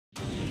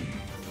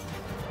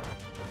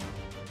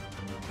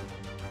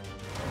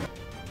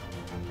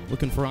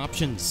looking for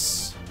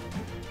options.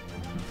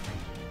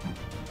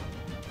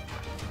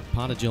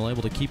 Potagil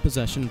able to keep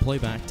possession and play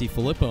back.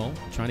 DiFilippo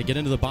trying to get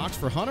into the box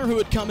for Hunter, who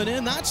had coming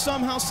in. That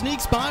somehow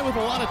sneaks by with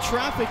a lot of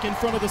traffic in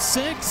front of the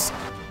 6.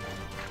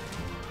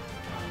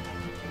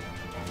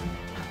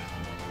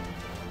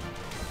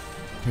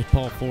 Great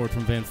ball forward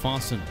from Van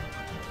Fossen.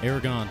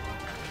 Aragon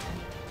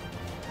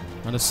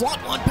on a slot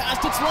one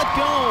past, it's let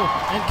go.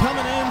 And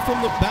coming in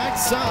from the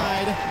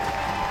backside,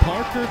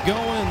 Parker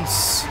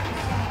Goins.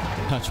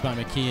 Touched by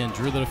McKeon,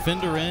 drew the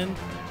defender in,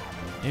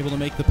 able to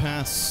make the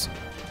pass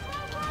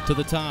to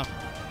the top,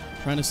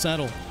 trying to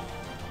settle.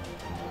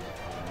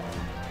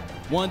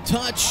 One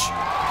touch,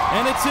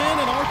 and it's in,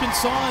 and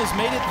Arkansas has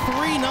made it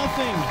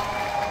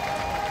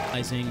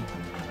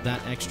 3-0.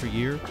 That extra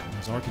year,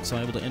 as Arkansas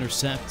able to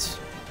intercept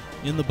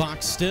in the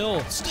box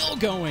still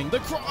going. The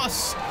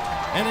cross,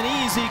 and an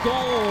easy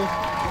goal.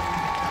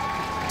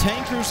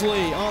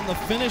 Tankersley on the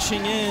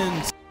finishing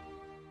end.